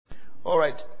All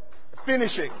right.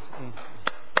 Finishing.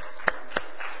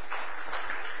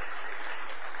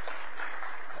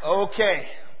 Okay.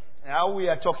 Now we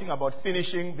are talking about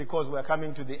finishing because we are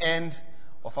coming to the end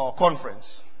of our conference.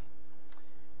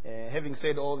 Having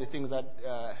said all the things that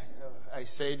I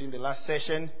said in the last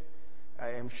session, I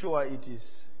am sure it is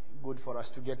good for us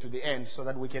to get to the end so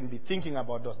that we can be thinking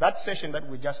about those. That session that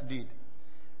we just did,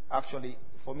 actually,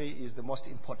 for me, is the most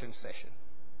important session.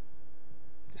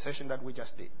 The session that we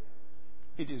just did.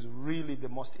 It is really the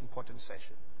most important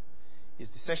session. It's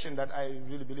the session that I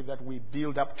really believe that we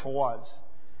build up towards.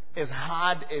 As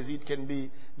hard as it can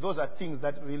be, those are things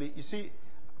that really, you see,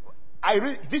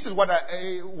 this is what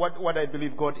I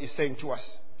believe God is saying to us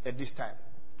at this time.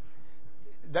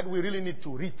 That we really need to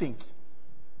rethink.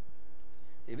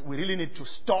 We really need to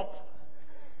stop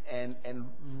and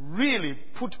really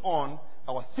put on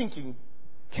our thinking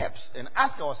caps and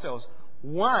ask ourselves,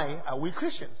 why are we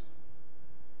Christians?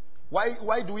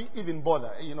 Why do we even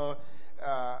bother?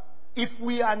 If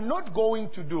we are not going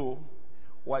to do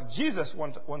what Jesus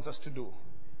wants us to do,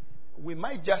 we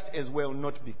might just as well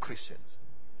not be Christians.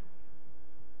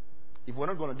 If we're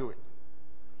not going to do it.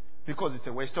 Because it's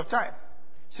a waste of time.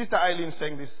 Sister Eileen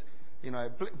sang this, I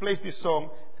placed this song,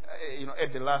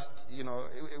 at the last,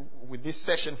 with this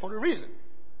session for a reason.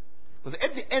 Because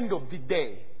at the end of the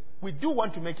day, we do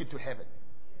want to make it to heaven.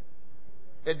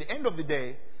 At the end of the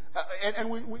day, and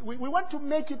we want to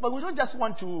make it, but we don't just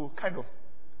want to kind of,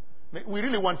 we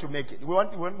really want to make it. We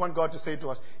want God to say to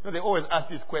us, they always ask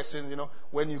these questions,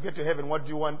 when you get to heaven, what do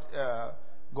you want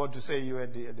God to say you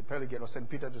at the pearly gate, or St.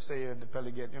 Peter to say you at the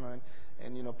pearly gate,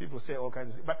 and people say all kinds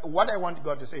of things. But what I want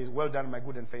God to say is, well done, my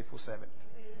good and faithful servant.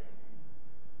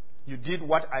 You did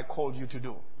what I called you to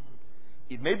do.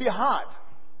 It may be hard,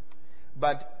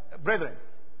 but brethren,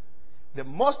 the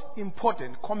most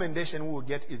important commendation we will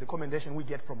get is the commendation we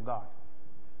get from God,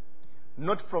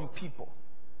 not from people.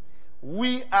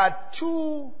 We are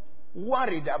too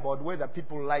worried about whether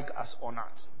people like us or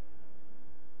not.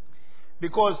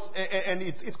 Because, and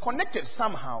it's connected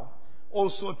somehow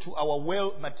also to our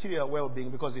material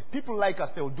well-being, because if people like us,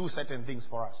 they will do certain things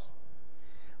for us.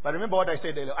 But remember what I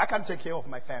said earlier, I can't take care of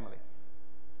my family.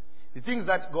 The things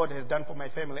that God has done for my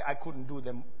family, I couldn't do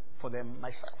them for them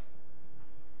myself.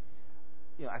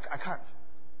 I can't.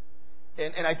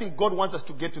 And I think God wants us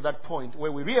to get to that point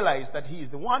where we realize that He is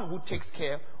the one who takes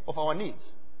care of our needs.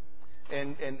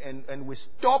 And we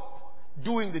stop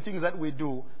doing the things that we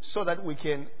do so that we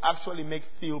can actually make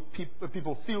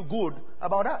people feel good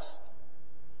about us.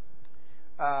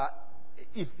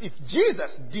 If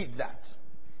Jesus did that,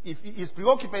 if his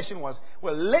preoccupation was,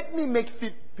 well, let me make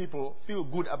people feel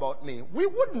good about me, we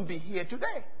wouldn't be here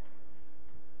today.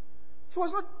 He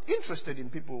was not interested in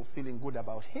people feeling good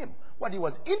about him. What he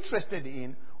was interested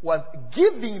in was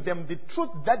giving them the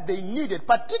truth that they needed,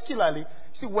 particularly,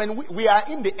 see, when we are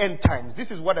in the end times. This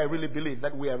is what I really believe,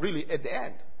 that we are really at the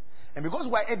end. And because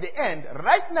we're at the end,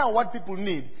 right now what people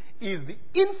need is the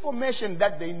information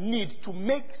that they need to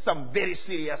make some very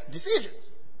serious decisions.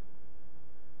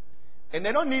 And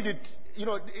they don't need it,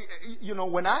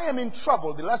 when I am in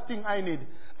trouble, the last thing I need,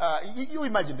 you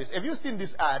imagine this. Have you seen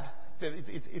this ad?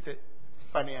 It's a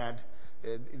funny ad.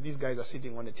 These guys are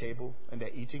sitting on a table and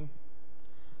they're eating.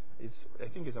 I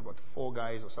think it's about 4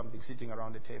 guys or something sitting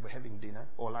around the table having dinner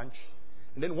or lunch.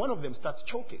 And then one of them starts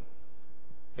choking.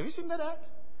 Have you seen that ad?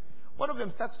 One of them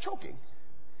starts choking.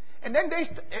 And then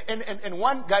and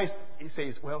one guy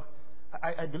says, well,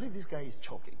 I believe this guy is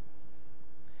choking.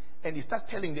 And he starts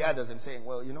telling the others and saying,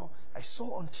 well, I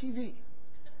saw on TV,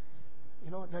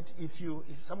 that if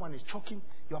someone is choking,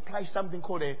 you apply something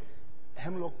called a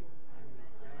Heimlich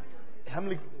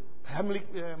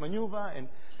maneuver, and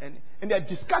they're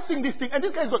discussing this thing, and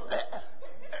this guy's going,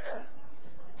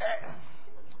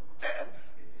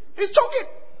 he's choking.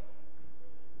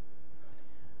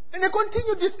 And they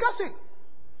continue discussing.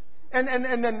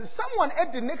 And then someone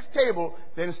at the next table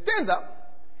then stands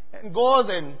up and goes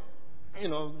and,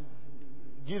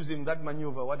 gives him that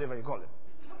maneuver, whatever you call it.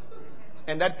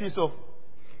 And that piece of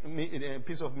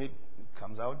meat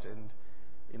comes out, and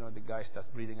the guy starts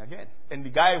breathing again. And the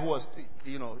guy who was,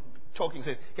 choking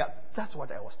says, yeah, that's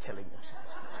what I was telling you.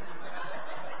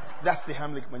 That's the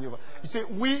Heimlich maneuver. You see,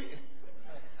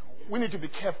 we need to be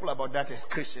careful about that as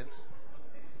Christians.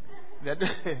 That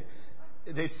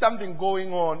there's something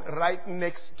going on right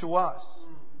next to us.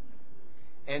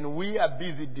 And we are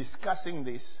busy discussing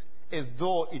this as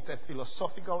though it's a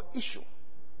philosophical issue.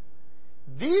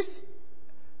 This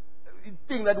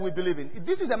thing that we believe in,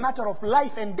 this is a matter of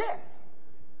life and death.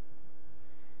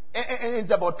 And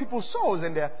it's about people's souls.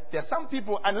 And there are some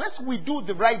people, unless we do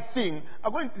the right thing,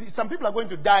 some people are going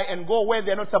to die and go where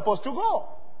they're not supposed to go.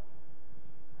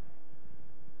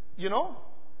 You know?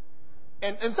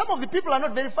 And some of the people are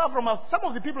not very far from us. Some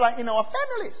of the people are in our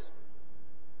families.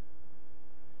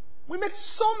 We make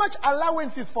so much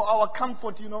allowances for our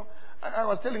comfort, you know. I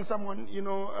was telling someone, you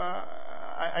know,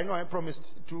 I know I promised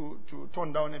to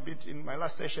tone down a bit in my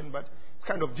last session, but it's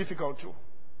kind of difficult too.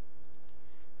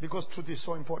 Because truth is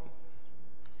so important.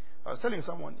 I was telling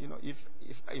someone, you know,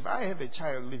 if I have a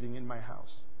child living in my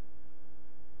house,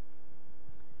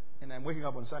 and I'm waking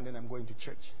up on Sunday and I'm going to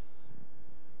church,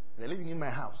 they're living in my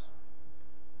house.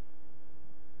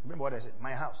 Remember what I said?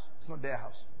 My house. It's not their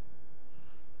house.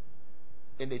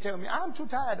 And they tell me, I'm too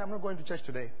tired, I'm not going to church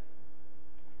today.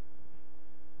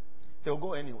 They'll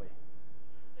go anyway.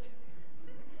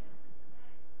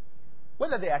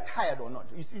 Whether they are tired or not.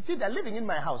 You see, they're living in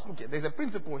my house. Look, there's a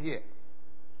principle here.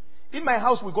 In my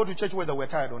house, we go to church whether we're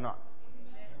tired or not.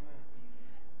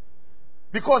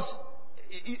 Because,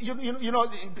 you know,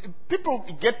 people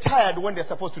get tired when they're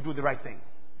supposed to do the right thing.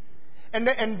 And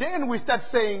then we start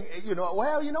saying, you know,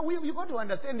 well, you know, we got to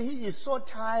understand he is so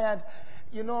tired.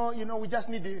 You know, we just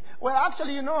need to... Well,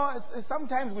 actually, you know,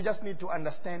 sometimes we just need to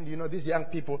understand, you know, these young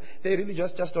people, they really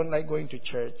just don't like going to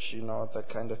church, you know, that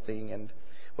kind of thing. And,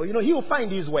 well, you know, he will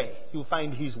find his way. He will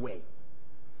find his way.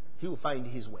 He will find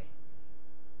his way.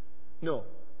 No.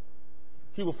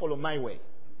 He will follow my way.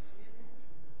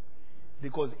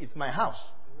 Because it's my house.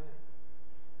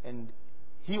 And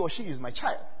he or she is my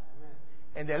child.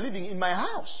 And they're living in my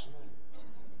house.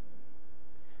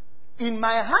 In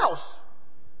my house,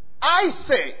 I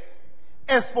say,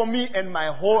 as for me and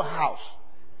my whole house,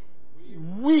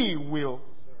 we will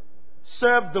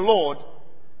serve the Lord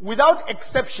without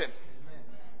exception.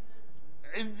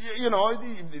 You know,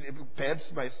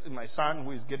 perhaps my son,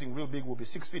 who is getting real big, will be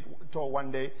 6 feet tall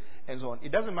one day, and so on.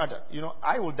 It doesn't matter. You know,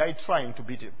 I will die trying to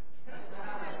beat him.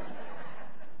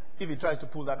 If he tries to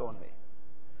pull that on me.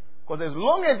 Because as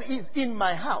long as he's in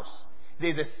my house,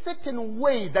 there's a certain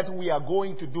way that we are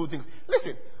going to do things.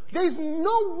 Listen, there is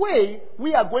no way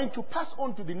we are going to pass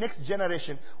on to the next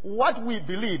generation what we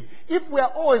believe if we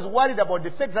are always worried about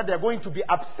the fact that they are going to be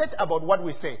upset about what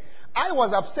we say. I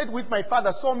was upset with my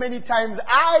father so many times.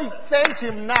 I thank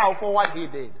him now for what he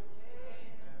did.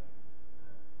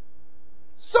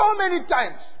 So many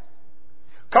times.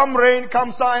 Come rain,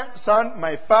 come sun,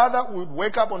 my father would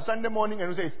wake up on Sunday morning and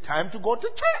would say, it's time to go to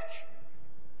church.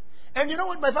 And you know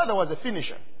what? My father was a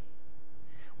finisher.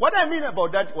 What I mean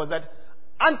about that was that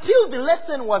until the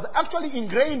lesson was actually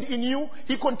ingrained in you,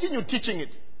 he continued teaching it.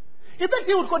 In fact,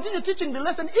 he would continue teaching the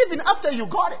lesson even after you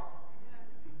got it.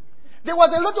 There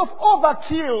was a lot of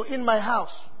overkill in my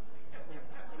house.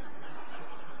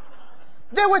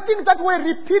 There were things that were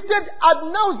repeated ad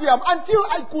nauseum until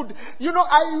I could,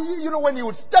 when he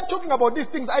would start talking about these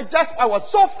things, I was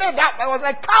so fed up. I was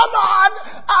like, come on,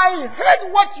 I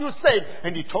heard what you said.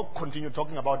 And he continued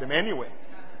talking about them anyway.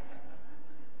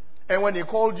 And when he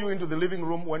called you into the living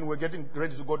room when we were getting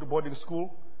ready to go to boarding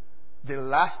school, the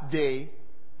last day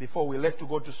before we left to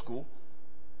go to school,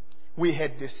 we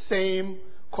had the same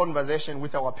conversation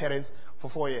with our parents for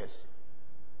 4 years.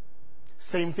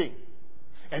 Same thing.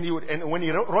 And when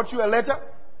he wrote you a letter,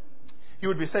 he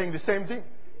would be saying the same thing.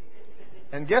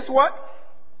 And guess what?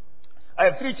 I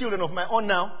have 3 children of my own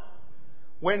now.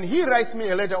 When he writes me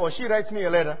a letter or she writes me a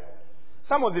letter,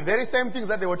 some of the very same things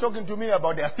that they were talking to me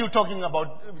about, they are still talking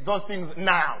about those things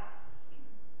now.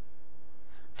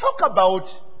 Talk about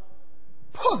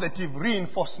positive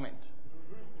reinforcement.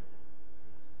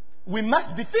 We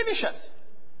must be finishers.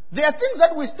 There are things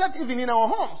that we start even in our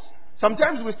homes.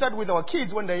 Sometimes we start with our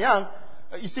kids when they're young.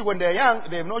 You see, when they're young,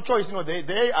 they have no choice.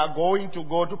 They are going to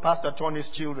go to Pastor Tony's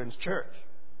children's church.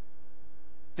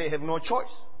 They have no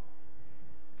choice.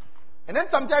 And then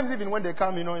sometimes even when they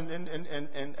come,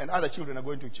 and other children are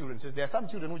going to children's church, there are some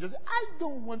children who just say, I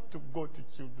don't want to go to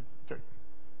children's church.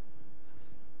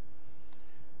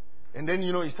 And then,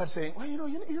 you start saying, well, you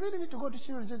really need to go to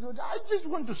children's church. I just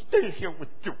want to stay here with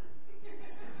you.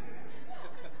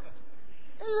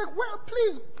 And you're like, well,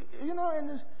 please,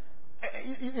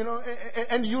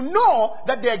 and you know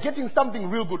that they are getting something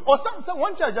real good. Or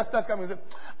one child just starts coming and says,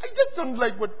 I just don't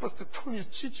like what Pastor Tony is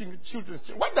teaching in children's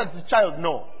church. What does the child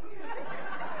know?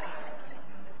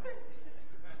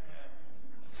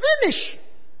 Finish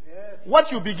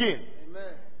what you begin.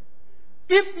 Amen.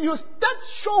 If you start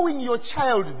showing your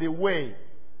child the way,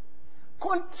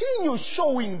 continue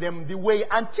showing them the way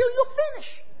until you finish.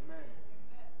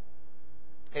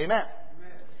 Amen. Amen.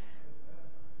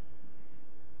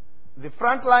 The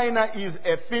frontliner is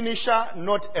a finisher,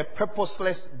 not a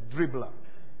purposeless dribbler.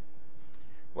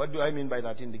 What do I mean by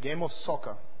that? In the game of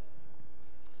soccer,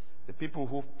 the people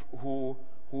who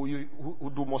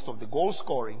do most of the goal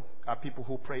scoring are people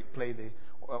who play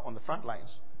on the front lines.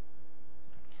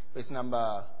 It's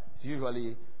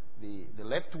usually the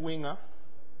left winger,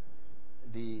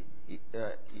 the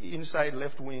inside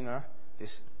left winger,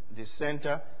 the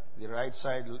center, the right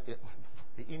side,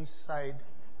 the inside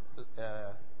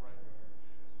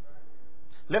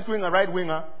left winger, right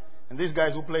winger, and these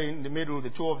guys who play in the middle, the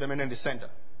two of them, and then the center.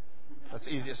 That's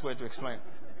the easiest way to explain.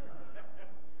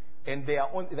 And they are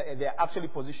actually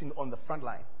positioned on the front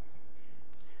line.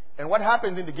 And what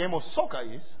happens in the game of soccer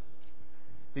is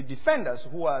the defenders,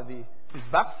 who are this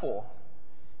back four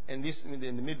and the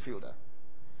midfielder,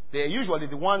 they are usually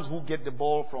the ones who get the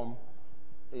ball from,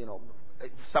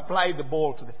 supply the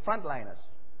ball to the frontliners.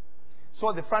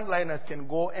 So the frontliners can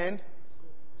go and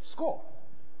score.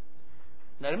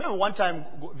 Now, I remember one time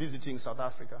visiting South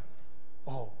Africa.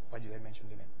 Oh, why did I mention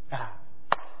the name?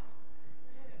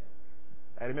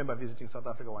 I remember visiting South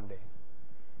Africa one day,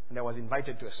 and I was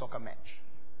invited to a soccer match.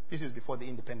 This is before the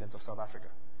independence of South Africa.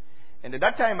 And at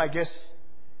that time, I guess,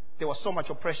 there was so much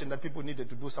oppression that people needed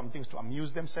to do some things to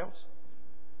amuse themselves.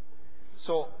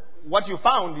 So what you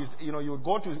found is, you would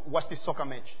go to watch this soccer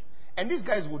match, and these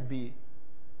guys would be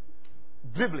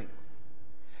dribbling.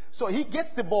 So he gets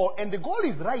the ball, and the goal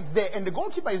is right there, and the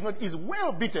goalkeeper is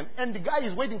well beaten, and the guy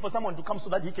is waiting for someone to come so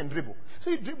that he can dribble.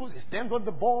 So he dribbles, he stands on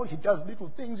the ball, he does little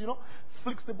things,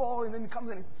 flicks the ball, and then he comes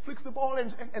and flicks the ball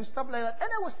and stuff like that. And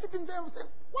I was sitting there and saying,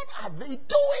 what are they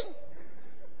doing?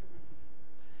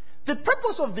 The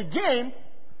purpose of the game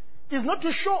is not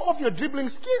to show off your dribbling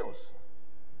skills.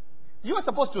 You are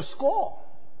supposed to score.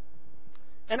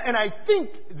 And I think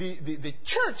the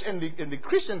church and the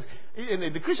Christians,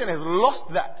 the Christian has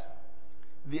lost that.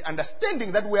 The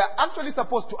understanding that we are actually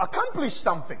supposed to accomplish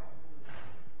something.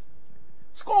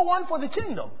 Score one for the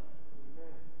kingdom.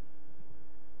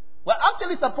 We're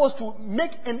actually supposed to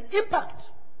make an impact.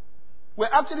 We're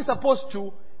actually supposed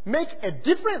to make a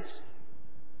difference.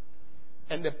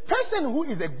 And the person who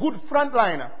is a good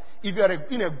frontliner, if you are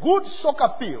in a good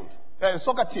soccer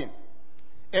team,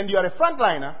 and you are a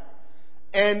frontliner,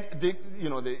 and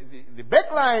the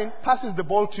back line passes the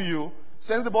ball to you,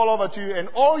 sends the ball over to you, and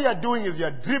all you are doing is you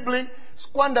are dribbling,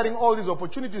 squandering all these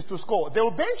opportunities to score, they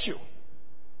will bench you.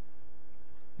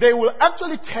 They will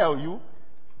actually tell you,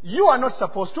 you are not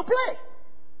supposed to play.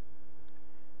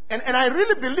 And I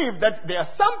really believe that there are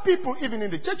some people, even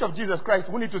in the Church of Jesus Christ,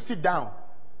 who need to sit down.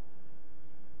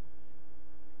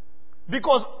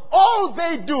 Because all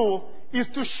they do is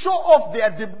to show off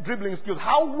their dribbling skills,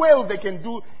 how well they can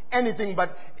do anything,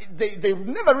 but they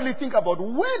never really think about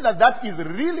whether that is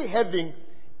really having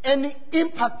any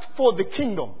impact for the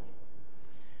kingdom.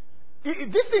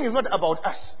 This thing is not about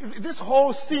us. This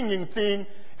whole singing thing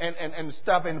and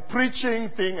stuff and preaching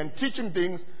thing and teaching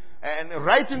things and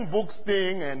writing books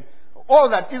thing and all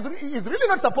that is really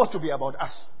not supposed to be about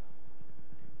us.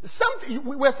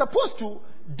 We're supposed to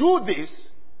do this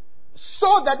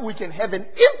so that we can have an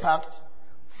impact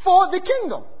for the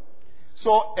kingdom.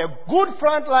 So a good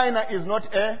frontliner is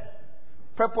not a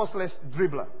purposeless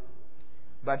dribbler,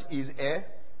 but is a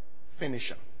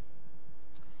finisher.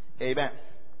 Amen.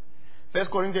 1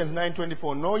 Corinthians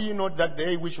 9:24. Know ye not that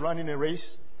they which run in a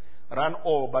race run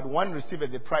all, but one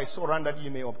receiveth the prize, so run that ye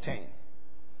may obtain.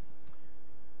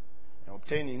 Now,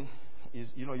 obtaining is,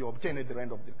 you obtain at the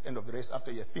end of the race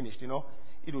after you're finished.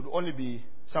 It would only be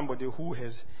somebody who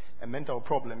has a mental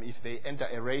problem if they enter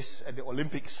a race at the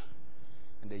Olympics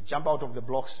and they jump out of the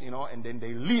blocks, and then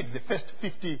they lead the first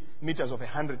 50 meters of a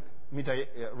 100-meter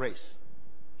race.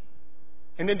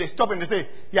 And then they stop and they say,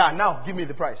 yeah, now give me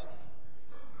the prize.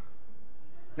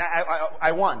 Now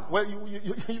I won. Well,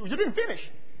 you didn't finish.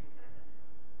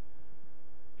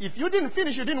 If you didn't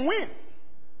finish, you didn't win.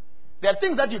 There are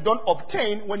things that you don't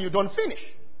obtain when you don't finish.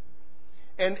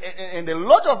 And a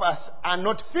lot of us are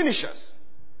not finishers.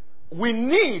 We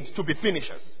need to be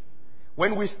finishers.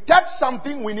 When we start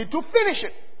something, we need to finish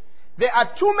it. There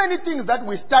are too many things that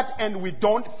we start and we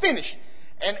don't finish.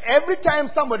 And every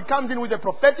time somebody comes in with a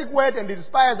prophetic word and it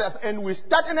inspires us, and we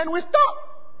start and then we stop.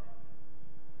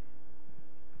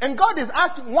 And God is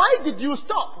asking, why did you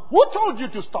stop? Who told you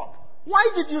to stop?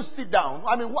 Why did you sit down?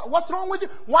 I mean, what's wrong with you?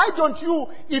 Why don't you,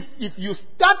 if you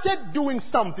started doing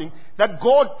something that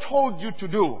God told you to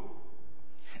do,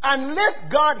 unless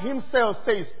God himself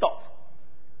says stop,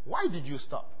 why did you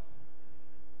stop?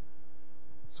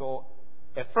 So,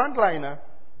 a frontliner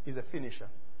is a finisher,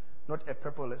 not a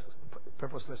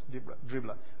purposeless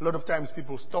dribbler. A lot of times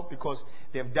people stop because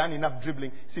they have done enough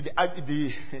dribbling. See,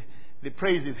 the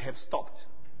praises have stopped.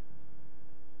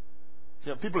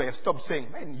 So people have stopped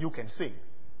saying, man, you can sing.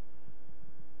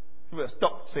 People have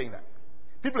stopped saying that.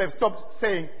 People have stopped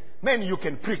saying, man, you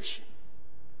can preach.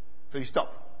 So you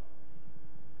stop.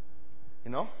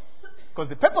 You know? Because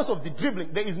the purpose of the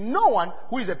dribbling, there is no one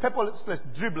who is a purposeless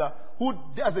dribbler who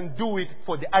doesn't do it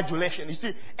for the adulation. You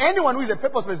see, anyone who is a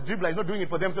purposeless dribbler is not doing it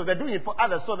for themselves. They're doing it for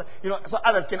others so that, so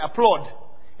others can applaud.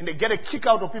 And they get a kick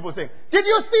out of people saying, did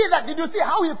you see that? Did you see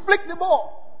how he flicked the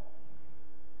ball?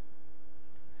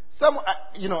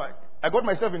 I got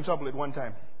myself in trouble at one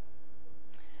time.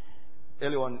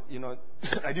 Early on,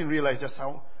 I didn't realize just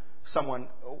how strong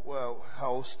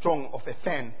of a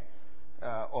fan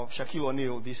of Shaquille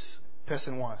O'Neal this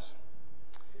person was.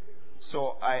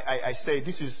 So I said,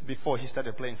 this is before he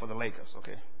started playing for the Lakers,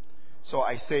 okay? So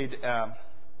I said,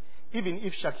 even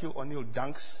if Shaquille O'Neal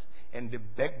dunks and the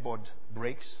backboard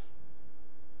breaks,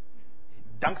 he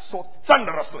dunks so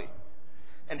thunderously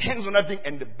and hangs on that thing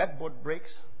and the backboard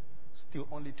breaks, still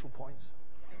only 2 points.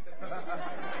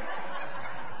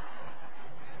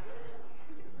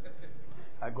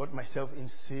 I got myself in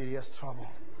serious trouble.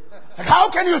 Like, how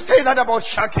can you say that about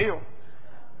Shaquille?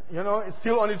 It's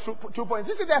still only 2 points.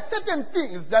 You see, there are certain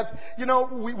things that,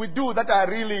 we do that are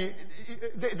really,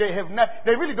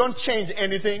 they really don't change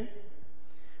anything.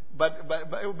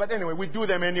 But anyway, we do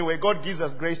them anyway. God gives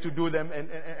us grace to do them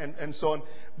and so on.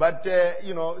 But,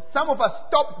 some of us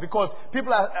stop because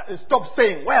people stop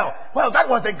saying, well, that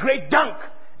was a great dunk.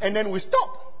 And then we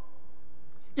stop.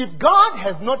 If God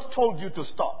has not told you to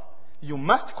stop, you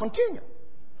must continue.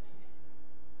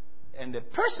 And the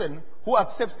person who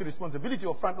accepts the responsibility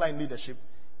of frontline leadership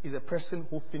is a person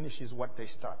who finishes what they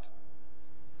start.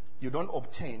 You don't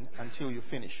obtain until you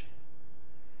finish.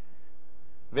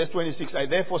 Verse 26, I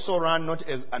therefore so run not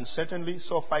as uncertainly,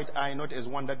 so fight I not as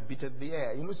one that beateth the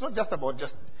air. It's not just about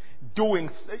just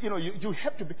doing, you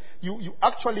have to be, you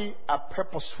actually are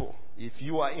purposeful. If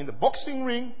you are in the boxing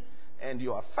ring and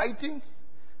you are fighting,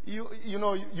 you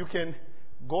can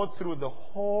go through the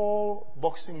whole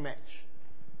boxing match.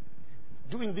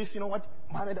 Doing this, what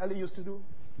Muhammad Ali used to do?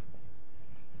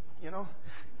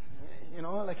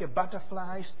 Like a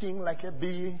butterfly, sting like a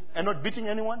bee, and not beating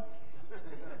anyone.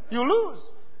 You lose.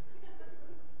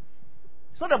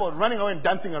 It's not about running away and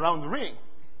dancing around the ring.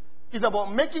 It's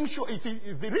about making sure. You see,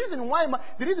 the reason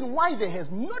why there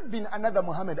has not been another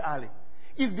Muhammad Ali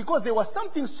is because there was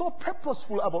something so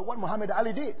purposeful about what Muhammad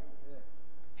Ali did.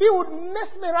 He would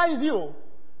mesmerize you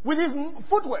with his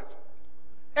footwork.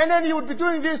 And then he would be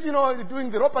doing this, doing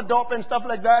the rope-a-dope and stuff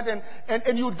like that.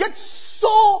 And you would get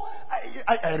so...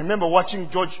 I remember watching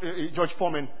Joe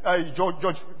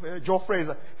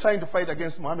Fraser trying to fight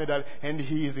against Muhammad Ali. And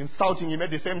he is insulting him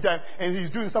at the same time. And he's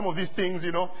doing some of these things,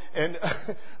 And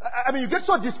you get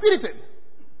so dispirited.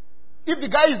 If the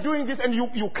guy is doing this and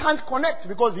you can't connect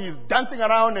because he's dancing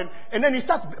around and then he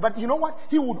starts... But you know what?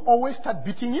 He would always start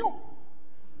beating you.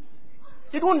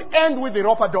 It won't end with the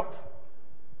rope-a-dope.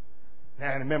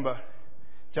 I remember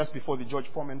just before the George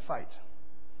Foreman fight,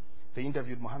 they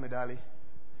interviewed Muhammad Ali,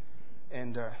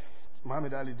 and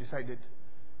Muhammad Ali decided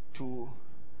to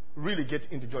really get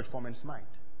into George Foreman's mind.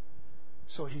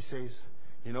 So he says,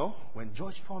 when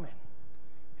George Foreman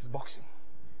is boxing,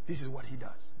 this is what he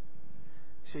does.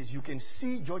 He says, you can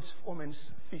see George Foreman's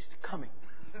fist coming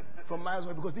from miles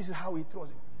away because this is how he throws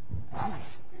it.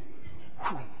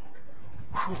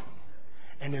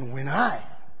 And then when I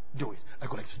do it, I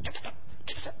go like this.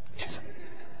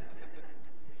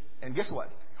 And guess what?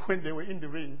 When they were in the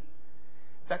ring,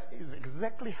 that is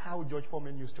exactly how George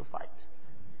Foreman used to fight.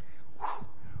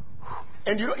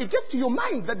 And it gets to your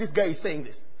mind that this guy is saying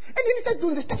this. And then he starts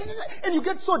doing this. And you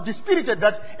get so dispirited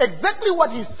that exactly what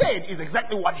he said is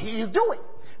exactly what he is doing.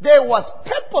 There was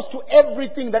purpose to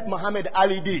everything that Muhammad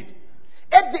Ali did.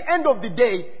 At the end of the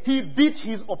day, he beat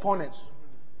his opponents.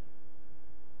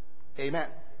 Amen.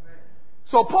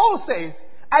 So Paul says,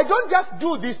 I don't just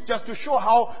do this just to show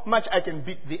how much I can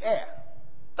beat the air.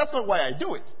 That's not why I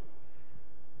do it.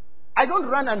 I don't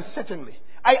run uncertainly.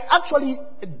 I actually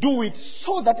do it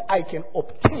so that I can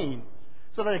obtain,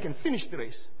 so that I can finish the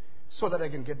race, so that I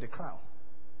can get the crown.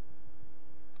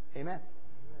 Amen.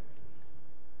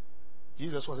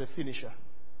 Jesus was a finisher.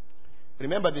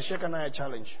 Remember the Shechaniah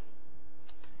challenge.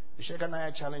 The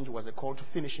Shechaniah challenge was a call to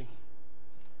finishing.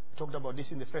 We talked about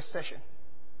this in the first session.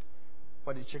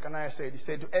 What did Shechaniah say? He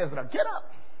said to Ezra, get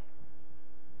up.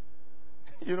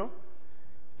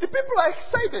 The people are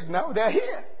excited now. They're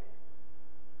here.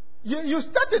 You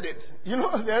started it.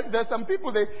 There's some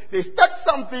people, they start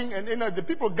something and the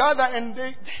people gather and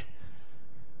they,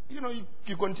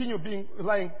 you continue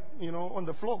lying, on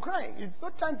the floor crying. It's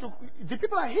not time to, the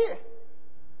people are here.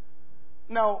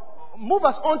 Now, move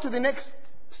us on to the next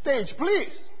stage,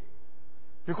 please.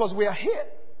 Because we are here.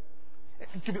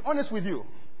 To be honest with you,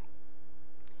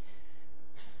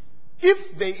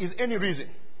 if there is any reason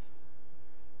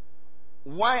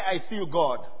why I feel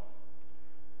God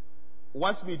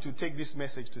wants me to take this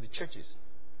message to the churches,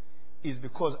 is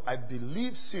because I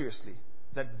believe seriously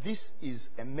that this is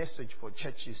a message for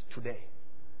churches today.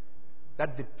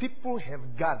 That the people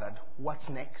have gathered what's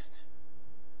next.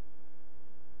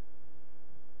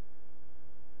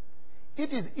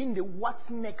 It is in the what's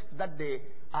next that there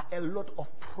are a lot of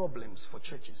problems for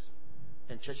churches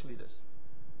and church leaders.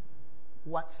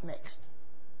 What's next?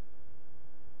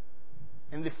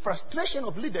 And the frustration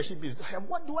of leadership is,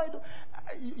 what do I do?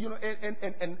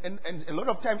 And a lot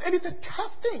of times, and it's a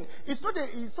tough thing. It's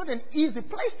not an easy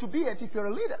place to be at if you're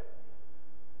a leader.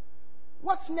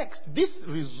 What's next? This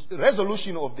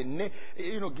resolution of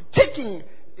taking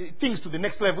things to the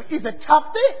next level is a tough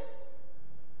thing.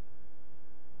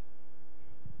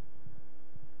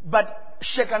 But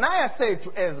Shechaniah said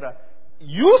to Ezra,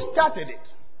 you started it.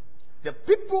 The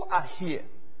people are here.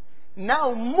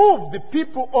 Now move the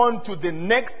people on to the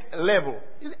next level.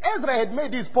 Ezra had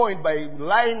made this point by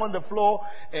lying on the floor,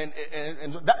 and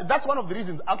so that's one of the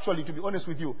reasons, actually, to be honest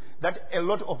with you, that a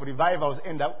lot of revivals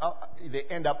end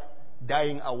up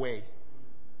dying away.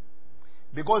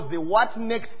 Because the what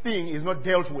next thing is not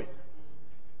dealt with.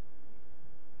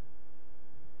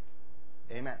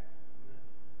 Amen.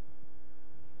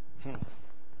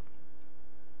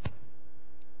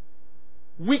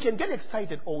 We can get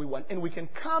excited all we want, and we can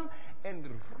come and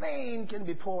rain can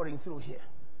be pouring through here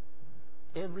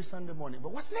every Sunday morning.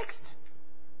 But what's next?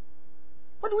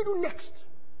 What do we do next?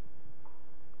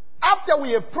 After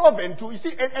we have proven to, you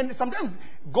see, and sometimes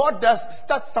God does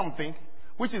start something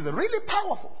which is really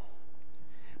powerful.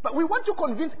 But we want to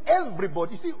convince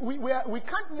everybody. You see, we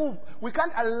can't move, we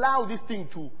can't allow this thing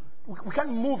to, we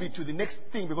can't move it to the next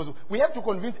thing because we have to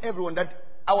convince everyone that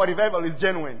our revival is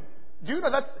genuine. Do you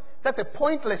know that's a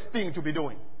pointless thing to be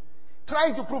doing?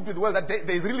 Trying to prove to the world that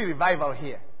there is really revival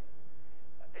here.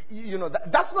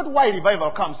 That's not why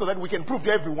revival comes, so that we can prove to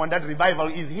everyone that revival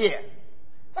is here.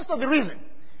 That's not the reason.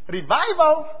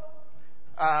 Revival,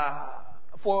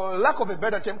 for lack of a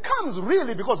better term, comes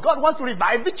really because God wants to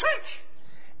revive the church.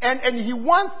 And He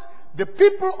wants the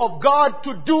people of God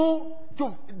to do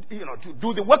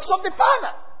the works of the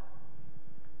Father.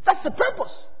 That's the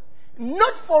purpose.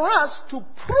 Not for us to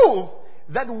prove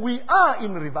that we are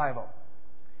in revival.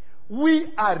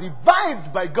 We are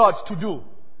revived by God to do.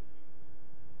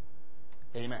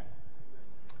 Amen.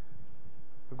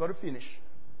 We've got to finish.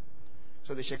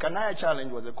 So the Shechaniah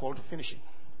challenge was a call to finishing.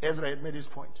 Ezra had made his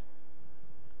point.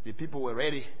 The people were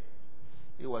ready.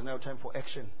 It was now time for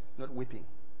action, not weeping.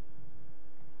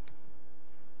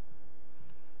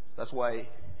 That's why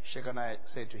Shechaniah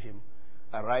said to him,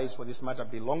 arise, for this matter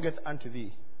belongeth unto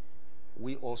thee.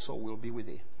 We also will be with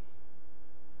thee.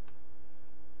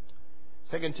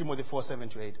 2 Timothy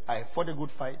 4:7-8. I have fought a good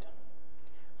fight.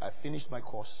 I have finished my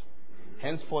course.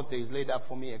 Henceforth there is laid up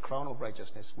for me a crown of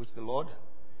righteousness, which the Lord,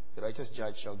 the righteous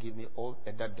judge, shall give me all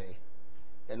at that day.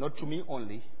 And not to me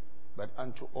only, but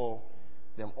unto all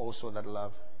them also that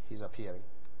love his appearing.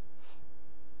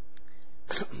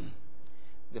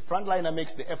 The frontliner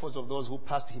makes the efforts of those who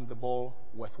passed him the ball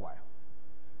worthwhile.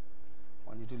 I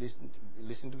want you to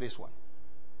listen to this one.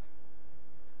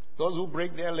 Those who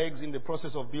break their legs in the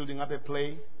process of building up a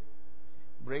play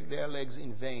break their legs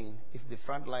in vain if the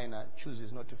frontliner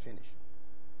chooses not to finish.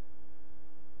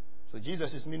 So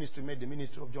Jesus' ministry made the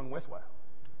ministry of John worthwhile.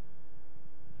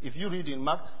 If you read in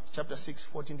Mark chapter 6,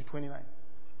 14-29,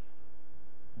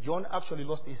 John actually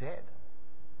lost his head.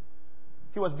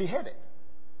 He was beheaded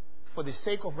for the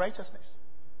sake of righteousness.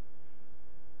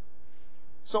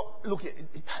 So, look,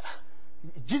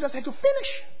 Jesus had to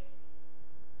finish.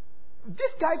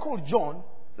 This guy called John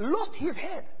lost his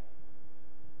head.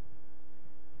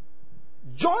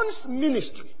 John's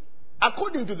ministry,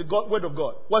 according to the word of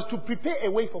God, was to prepare a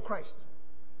way for Christ.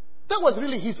 That was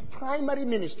really his primary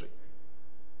ministry.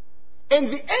 And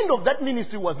the end of that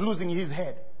ministry was losing his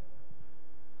head.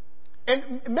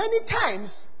 And many times,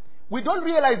 we don't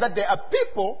realize that there are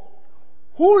people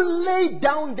who lay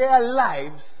down their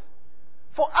lives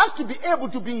for us to be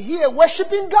able to be here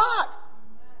worshiping God.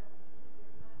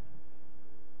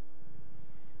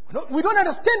 We don't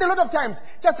understand a lot of times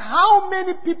just how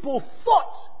many people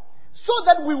fought so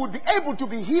that we would be able to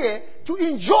be here to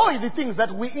enjoy the things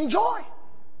that we enjoy.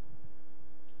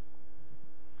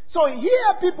 So here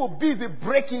are people busy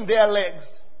breaking their legs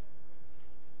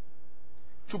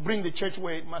to bring the church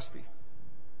where it must be.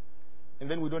 And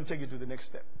then we don't take it to the next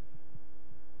step.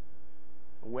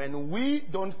 When we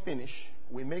don't finish,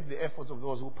 we make the efforts of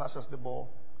those who pass us the ball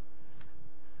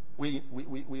we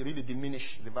really diminish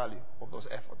the value of those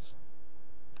efforts.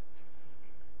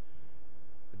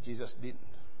 But Jesus didn't.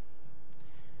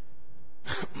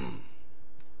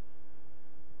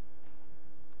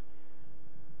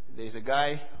 There's a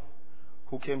guy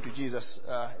who came to Jesus,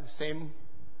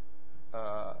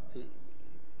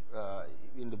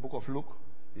 in the book of Luke,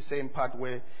 the same part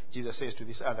where Jesus says to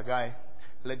this other guy,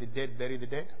 let the dead bury the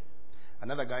dead.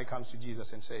 Another guy comes to Jesus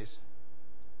and says,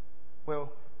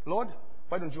 well, Lord,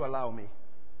 why don't you allow me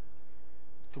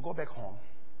to go back home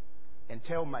and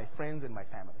tell my friends and my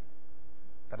family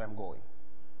that I'm going?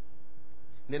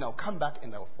 And then I'll come back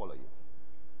and I'll follow you.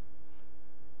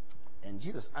 And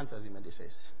Jesus answers him and he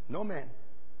says, no man,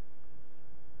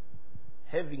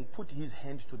 having put his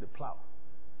hand to the plow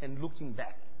and looking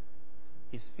back,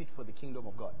 is fit for the kingdom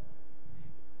of God.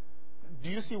 Do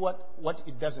you see what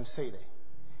it doesn't say there?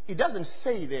 It doesn't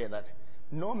say there that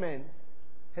no man,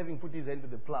 having put his hand to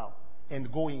the plow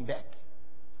and going back,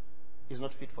 is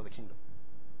not fit for the kingdom.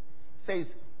 It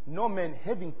says, no man,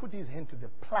 having put his hand to the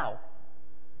plow.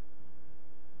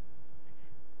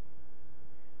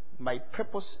 My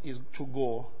purpose is to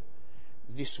go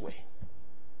this way.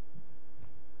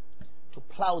 To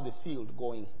plow the field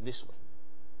going this way.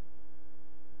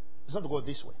 It's not to go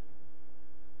this way.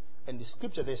 And the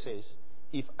scripture there says,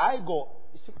 if I go,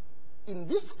 see, in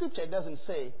this scripture it doesn't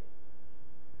say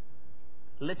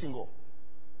letting go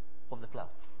of the plow.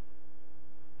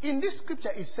 In this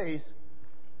scripture it says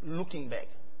looking back.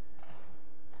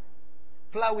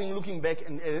 Plowing, looking back,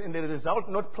 and the result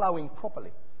not plowing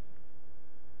properly.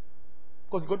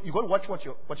 Because you've got to watch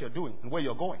what you're doing and where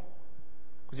you're going.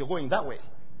 Because you're going that way.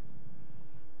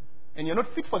 And you're not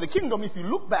fit for the kingdom if you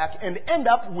look back and end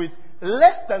up with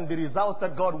less than the results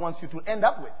that God wants you to end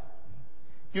up with.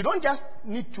 You don't just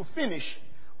need to finish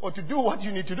or to do what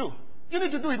you need to do. You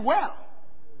need to do it well.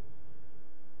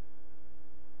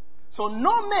 So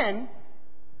no man,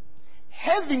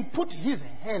 having put his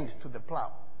hand to the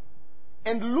plow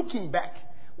and looking back.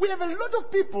 We have a lot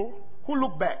of people who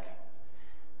look back.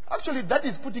 Actually, that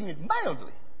is putting it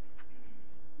mildly.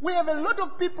 We have a lot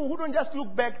of people who don't just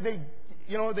look back.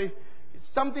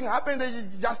 Something happened. They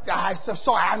just, I'm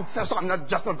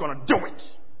just not going to do it.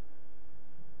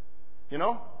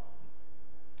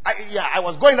 I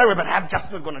was going that way, but I'm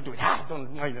just not going to do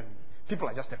it. People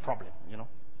are just a problem.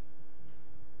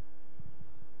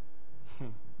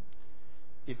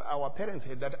 If our parents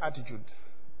had that attitude,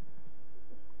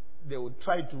 they would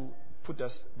try to put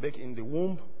us back in the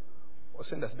womb or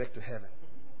send us back to heaven.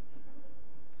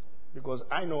 Because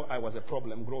I know I was a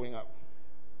problem growing up.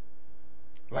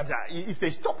 But if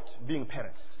they stopped being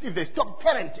parents, if they stopped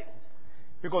parenting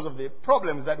because of the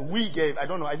problems that we gave, I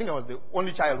don't know, I think I was the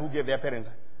only child who gave their parents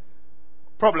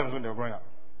problems when they were growing up.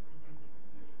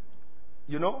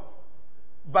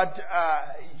 But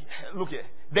look here.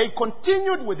 They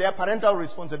continued with their parental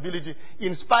responsibility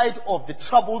in spite of the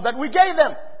trouble that we gave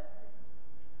them.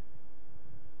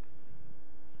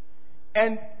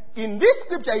 And in this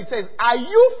scripture it says, are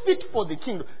you fit for the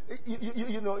kingdom?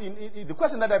 The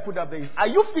question that I put up there is, are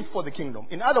you fit for the kingdom?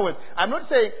 In other words, I'm not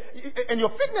saying, and your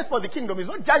fitness for the kingdom is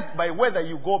not judged by whether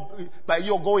you go, by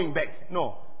your going back.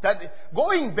 No. That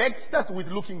going back starts with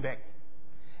looking back.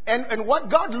 And what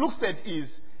God looks at is,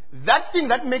 that thing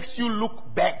that makes you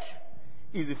look back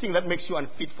is the thing that makes you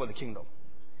unfit for the kingdom.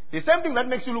 The same thing that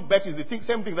makes you look back is the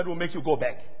same thing that will make you go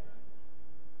back.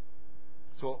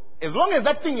 So, as long as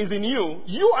that thing is in you,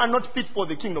 you are not fit for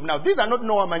the kingdom. Now, these are not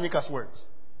Noah Manika's words.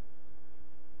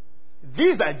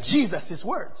 These are Jesus'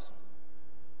 words.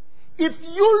 If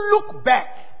you look back,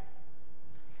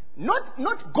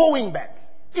 not going back,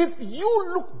 if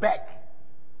you look back,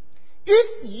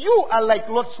 if you are like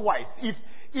Lot's wife, if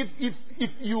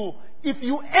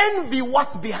you envy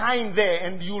what's behind there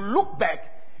and you look back,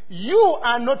 you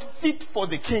are not fit for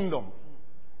the kingdom.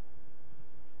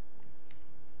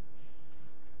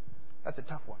 That's a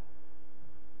tough one,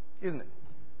 isn't it?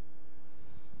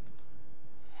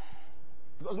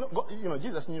 Because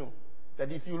Jesus knew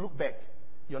that if you look back,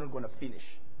 you're not going to finish.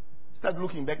 Start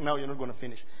looking back now, you're not going to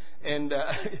finish. And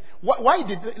why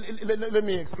did? Let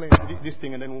me explain this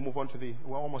thing, and then we'll move on to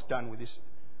we're almost done with this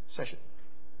session.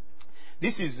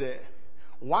 This is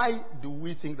why do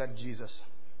we think that Jesus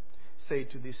said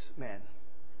to this man,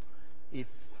 if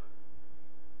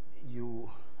you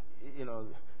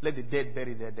let the dead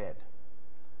bury their dead,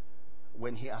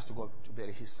 when he asked to go to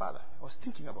bury his father? I was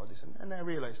thinking about this, and I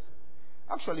realized,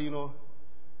 actually,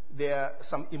 there are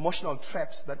some emotional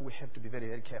traps that we have to be very,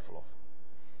 very careful of.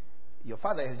 Your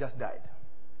father has just died.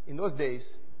 In those days,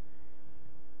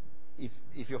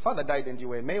 if your father died and you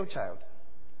were a male child,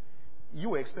 you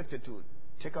were expected to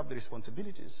take up the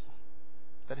responsibilities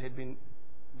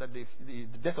that the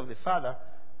death of the father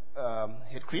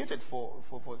had created for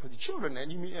the children.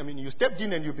 And you stepped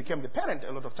in and you became the parent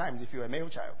a lot of times if you were a male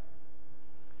child.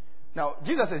 Now,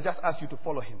 Jesus has just asked you to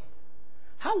follow him.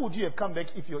 How would you have come back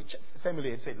if your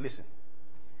family had said, listen,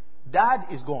 dad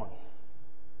is gone.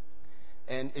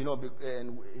 And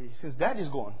since dad is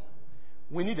gone,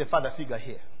 we need a father figure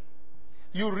here.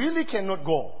 You really cannot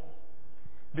go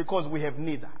because we have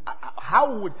neither.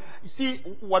 You see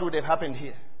what would have happened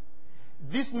here?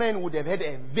 This man would have had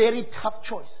a very tough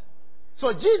choice.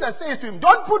 So Jesus says to him,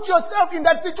 don't put yourself in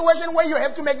that situation where you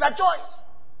have to make that choice.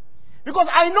 Because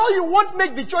I know you won't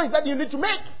make the choice that you need to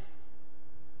make.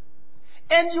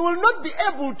 And you will not be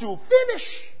able to finish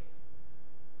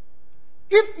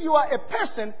if you are a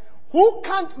person who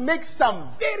can't make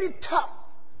some very tough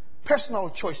personal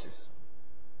choices.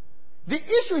 The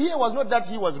issue here was not that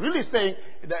he was really saying,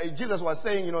 that Jesus was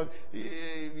saying,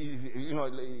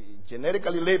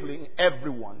 generically labeling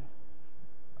everyone.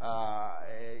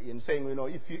 In saying,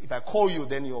 if I call you,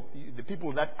 then the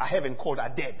people that I haven't called are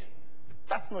dead.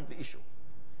 That's not the issue.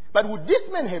 But would this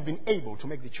man have been able to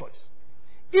make the choice?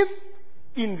 If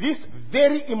in this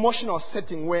very emotional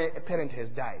setting where a parent has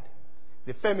died,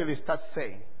 the family starts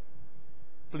saying,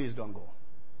 please don't go.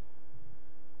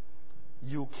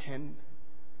 You can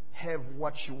have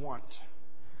what you want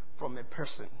from a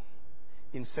person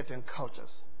in certain cultures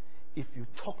if you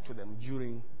talk to them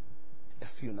during a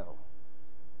funeral.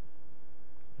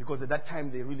 Because at that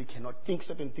time they really cannot think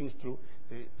certain things through,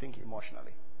 they think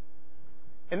emotionally.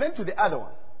 And then to the other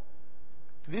one,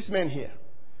 to this man here,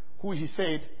 who he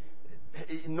said,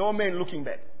 no man looking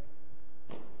back,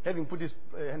 having put his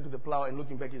hand to the plow and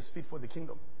looking back is fit for the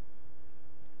kingdom.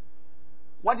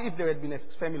 What if there had been a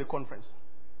family conference?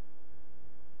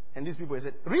 And these people had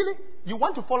said, really? You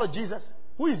want to follow Jesus?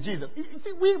 Who is Jesus? You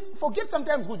see, we forget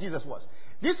sometimes who Jesus was.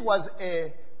 This was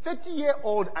a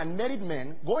 30-year-old unmarried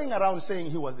man going around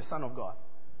saying he was the Son of God.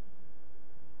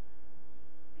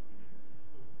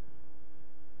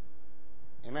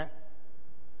 Amen.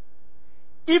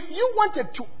 If you wanted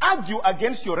to argue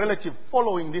against your relative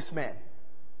following this man,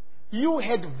 you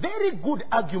had very good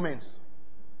arguments.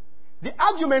 The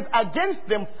arguments against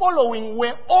them following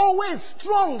were always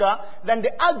stronger than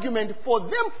the argument for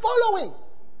them following.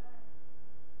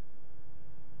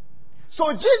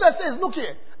 So Jesus says, look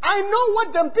here, I know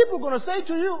what them people are going to say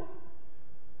to you.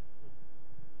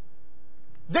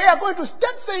 They are going to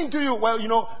start saying to you, well,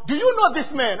 do you know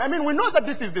this man? I mean, we know that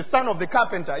this is the son of the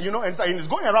carpenter, and he's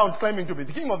going around claiming to be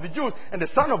the king of the Jews and the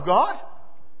son of God.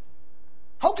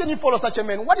 How can you follow such a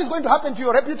man? What is going to happen to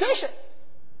your reputation?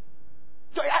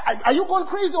 Are you going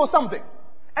crazy or something?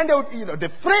 And they would, the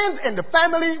friends and the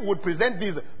family would present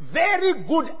these very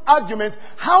good arguments.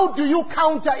 How do you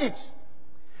counter it?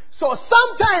 So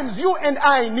sometimes you and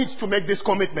I need to make this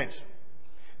commitment.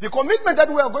 The commitment that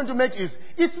we are going to make is,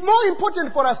 it's more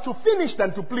important for us to finish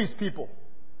than to please people.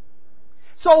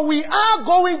 So we are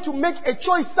going to make a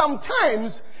choice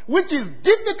sometimes which is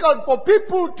difficult for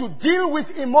people to deal with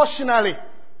emotionally.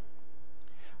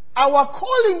 Our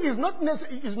calling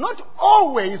is not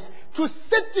always to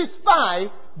satisfy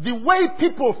the way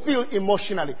people feel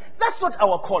emotionally. That's not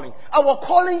our calling. Our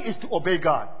calling is to obey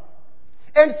God.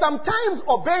 And sometimes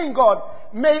obeying God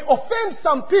may offend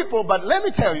some people, but let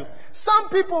me tell you, some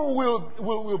people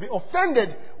will be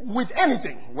offended with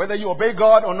anything. Whether you obey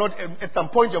God or not, at some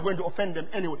point you're going to offend them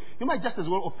anyway. You might just as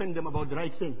well offend them about the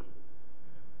right thing.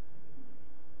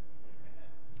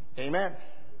 Amen.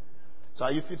 So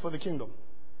are you fit for the kingdom?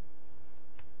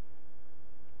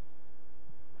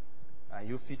 Are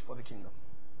you fit for the kingdom?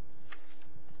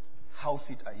 How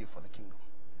fit are you for the kingdom?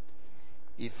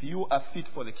 If you are fit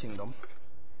for the kingdom,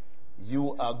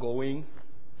 you are going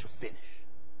to finish.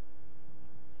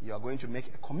 You are going to make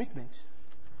a commitment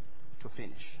to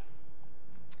finish.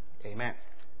 Amen.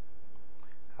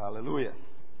 Hallelujah.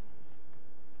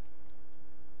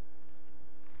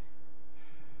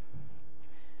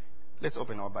 Let's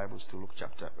open our Bibles to Luke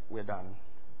chapter. We're done.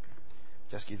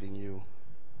 Just giving you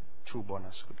 2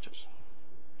 bonus scriptures.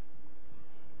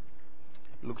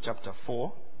 Luke chapter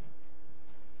 4,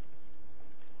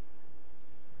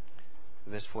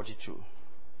 verse 42.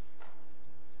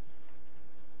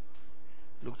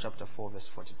 Luke chapter 4, verse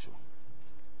 42.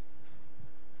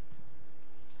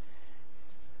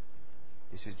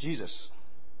 This is Jesus.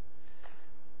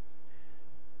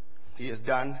 He has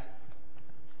done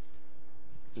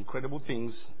incredible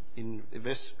things in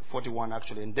verse 41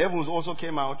 actually. And devils also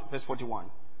came out, verse 41.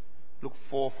 Luke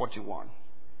 4:41.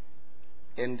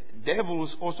 And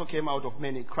devils also came out of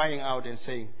many, crying out and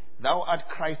saying, Thou art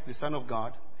Christ, the Son of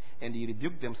God. And he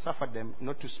rebuked them, suffered them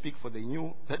not to speak, for they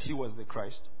knew that he was the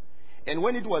Christ. And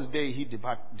when it was day, he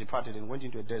departed and went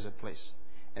into a desert place.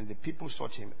 And the people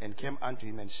sought him and came unto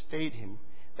him and stayed him,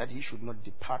 that he should not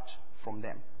depart from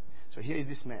them. So here is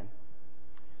this man.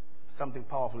 Something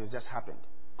powerful has just happened.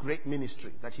 Great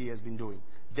ministry that he has been doing.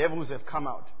 Devils have come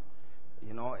out,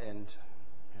 and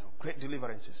great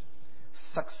deliverances.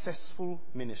 Successful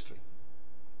ministry.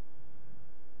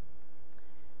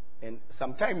 And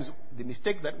sometimes the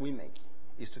mistake that we make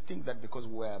is to think that because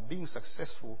we are being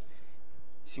successful,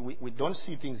 we don't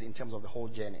see things in terms of the whole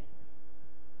journey.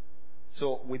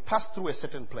 So we pass through a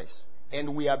certain place,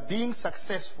 and we are being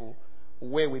successful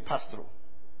where we pass through.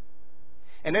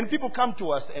 And then people come to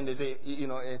us and they say,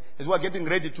 as we're getting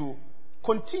ready to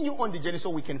continue on the journey so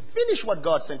we can finish what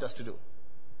God sent us to do.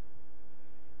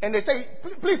 And they say,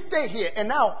 please stay here. And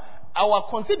now our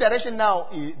consideration now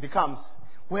becomes,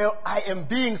 well, I am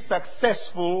being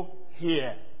successful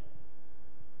here.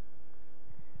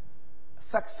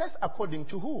 Success according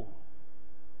to who?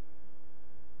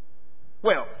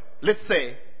 Well, let's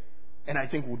say, and I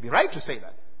think it would be right to say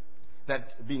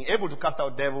that being able to cast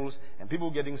out devils and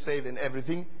people getting saved and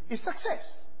everything is success.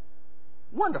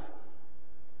 Wonderful.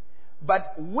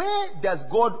 But where does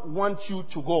God want you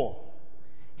to go?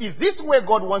 Is this where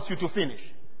God wants you to finish?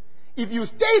 If you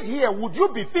stayed here, would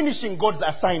you be finishing God's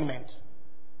assignment?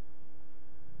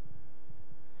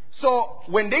 So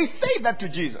when they say that to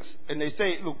Jesus, and they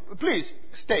say, look, please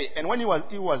stay. And when he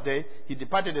was there, he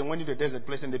departed and went into a desert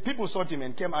place. And the people sought him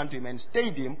and came unto him and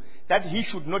stayed him, that he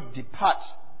should not depart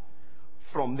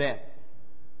from them.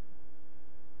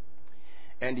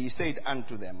 And he said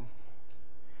unto them,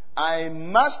 I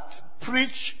must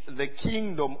preach the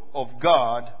kingdom of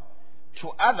God to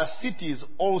other cities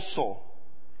also,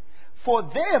 for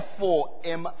therefore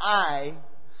am I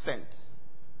sent.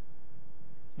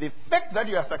 The fact that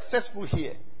you are successful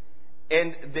here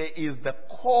and there is the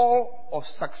call of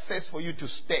success for you to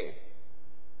stay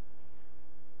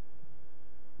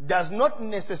does not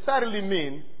necessarily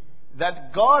mean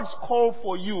that God's call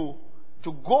for you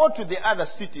to go to the other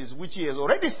cities, which he has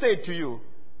already said to you,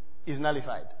 is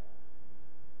nullified.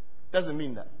 Doesn't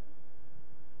mean that.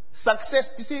 Success,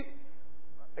 you see,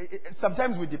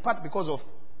 sometimes we depart because of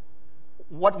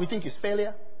what we think is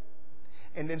failure.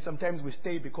 And then sometimes we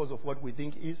stay because of what we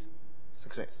think is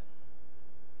success.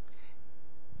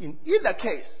 In either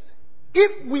case,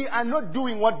 if we are not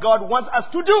doing what God wants us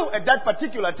to do at that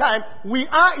particular time, we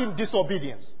are in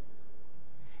disobedience.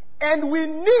 And we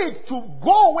need to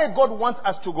go where God wants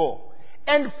us to go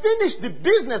and finish the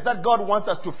business that God wants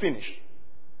us to finish.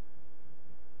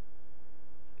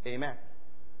 Amen.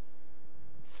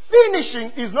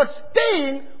 Finishing is not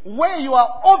staying where you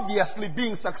are obviously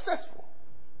being successful.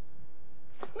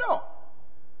 No.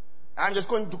 I'm just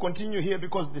going to continue here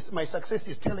because my success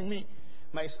is telling me,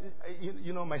 my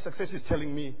success is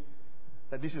telling me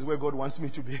that this is where God wants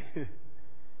me to be.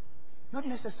 Not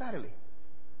necessarily.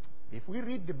 If we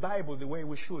read the Bible the way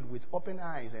we should, with open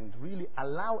eyes, and really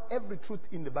allow every truth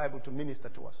in the Bible to minister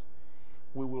to us,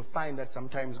 we will find that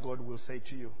sometimes God will say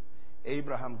to you,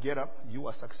 Abraham, get up. You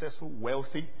are successful,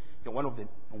 wealthy. You're one of the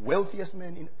wealthiest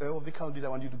men in all the countries. I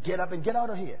want you to get up and get out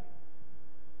of here.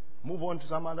 Move on to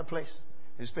some other place.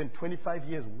 You spend 25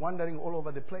 years wandering all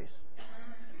over the place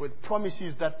with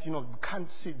promises that,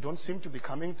 don't seem to be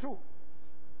coming through.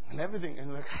 And everything.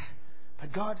 And like,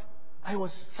 but God, I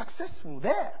was successful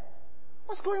there.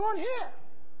 What's going on here?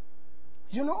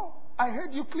 I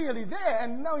heard you clearly there,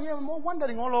 and now here I'm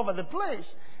wandering all over the place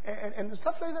and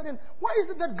stuff like that. And why is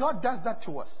it that God does that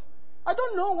to us? I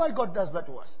don't know why God does that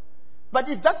to us. But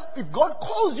if God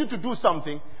calls you to do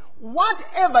something,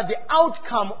 whatever the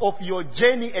outcome of your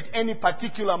journey at any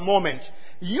particular moment,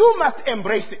 you must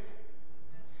embrace it.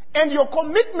 And your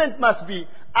commitment must be,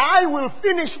 I will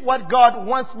finish what God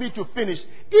wants me to finish,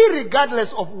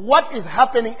 irregardless of what is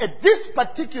happening at this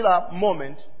particular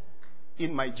moment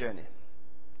in my journey.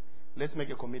 Let's make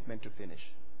a commitment to finish.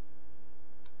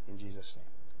 In Jesus'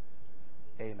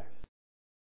 name. Amen.